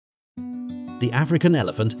The African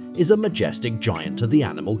elephant is a majestic giant of the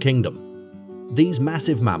animal kingdom. These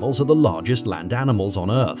massive mammals are the largest land animals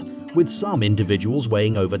on Earth, with some individuals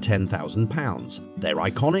weighing over 10,000 pounds. Their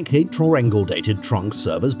iconic heterorangle-dated trunks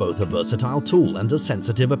serve as both a versatile tool and a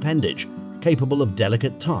sensitive appendage, capable of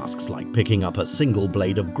delicate tasks like picking up a single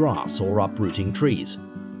blade of grass or uprooting trees.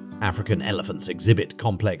 African elephants exhibit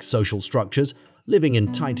complex social structures, living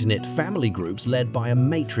in tight-knit family groups led by a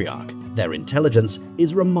matriarch. Their intelligence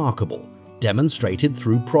is remarkable, demonstrated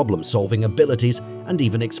through problem-solving abilities and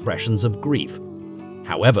even expressions of grief.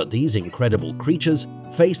 However, these incredible creatures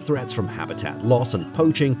face threats from habitat loss and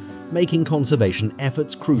poaching, making conservation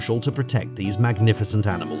efforts crucial to protect these magnificent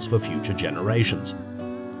animals for future generations.